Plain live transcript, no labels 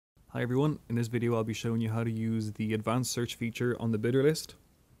Hi everyone, in this video I'll be showing you how to use the advanced search feature on the bidder list.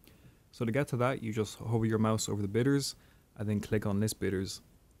 So to get to that, you just hover your mouse over the bidders and then click on list bidders.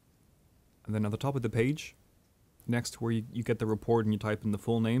 And then at the top of the page, next to where you get the report and you type in the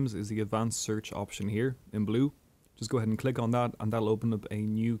full names, is the advanced search option here in blue. Just go ahead and click on that and that'll open up a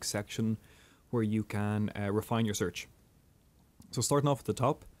new section where you can refine your search. So starting off at the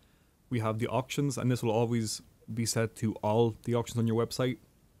top, we have the auctions, and this will always be set to all the auctions on your website.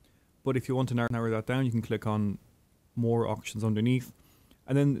 But if you want to narrow that down, you can click on more auctions underneath.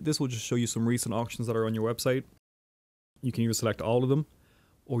 And then this will just show you some recent auctions that are on your website. You can either select all of them,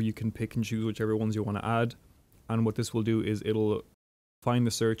 or you can pick and choose whichever ones you want to add. And what this will do is it'll find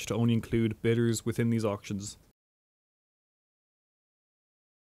the search to only include bidders within these auctions.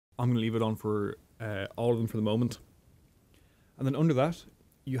 I'm going to leave it on for all of them for the moment. And then under that,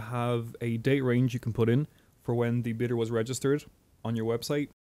 you have a date range you can put in for when the bidder was registered on your website.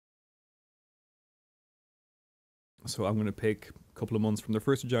 So I'm going to pick a couple of months from the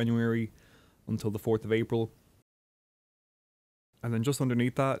 1st of January until the 4th of April. And then just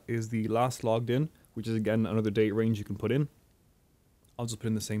underneath that is the last logged in, which is again another date range you can put in. I'll just put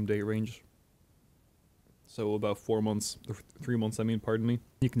in the same date range. So about 4 months, 3 months I mean, pardon me.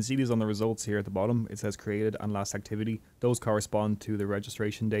 You can see these on the results here at the bottom. It says created and last activity. Those correspond to the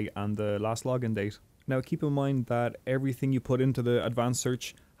registration date and the last login date. Now keep in mind that everything you put into the advanced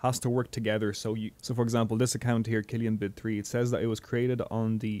search has to work together. So for example, this account here, Bid 3, it says that it was created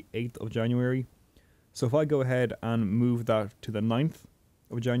on the 8th of January. So if I go ahead and move that to the 9th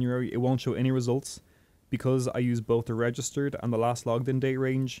of January, it won't show any results because I use both the registered and the last logged in date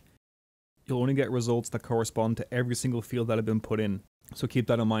range. You'll only get results that correspond to every single field that have been put in. So keep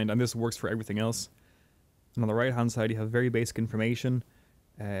that in mind, and this works for everything else. And on the right hand side, you have very basic information,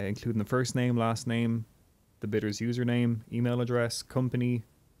 including the first name, last name, the bidder's username, email address, company,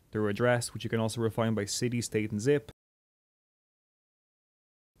 their address, which you can also refine by city, state, and zip.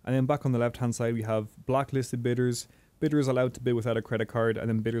 And then back on the left hand side, we have blacklisted bidders, bidders allowed to bid without a credit card, and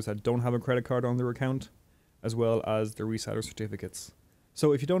then bidders that don't have a credit card on their account, as well as the reseller certificates.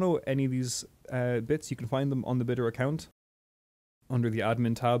 So if you don't know any of these bits, you can find them on the bidder account under the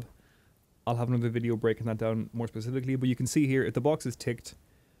admin tab. I'll have another video breaking that down more specifically, but you can see here if the box is ticked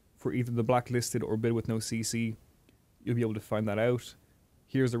for either the blacklisted or bid with no CC, you'll be able to find that out.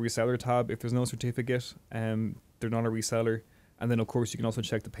 Here's the reseller tab. If there's no certificate, they're not a reseller. And then of course you can also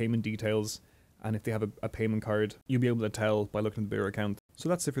check the payment details, and if they have a payment card, you'll be able to tell by looking at the bidder account. So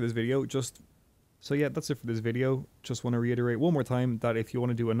that's it for this video. That's it for this video. Just want to reiterate one more time that if you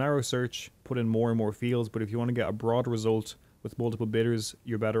want to do a narrow search, put in more and more fields, but if you want to get a broad result with multiple bidders,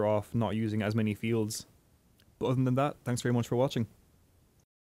 you're better off not using as many fields. But other than that, thanks very much for watching.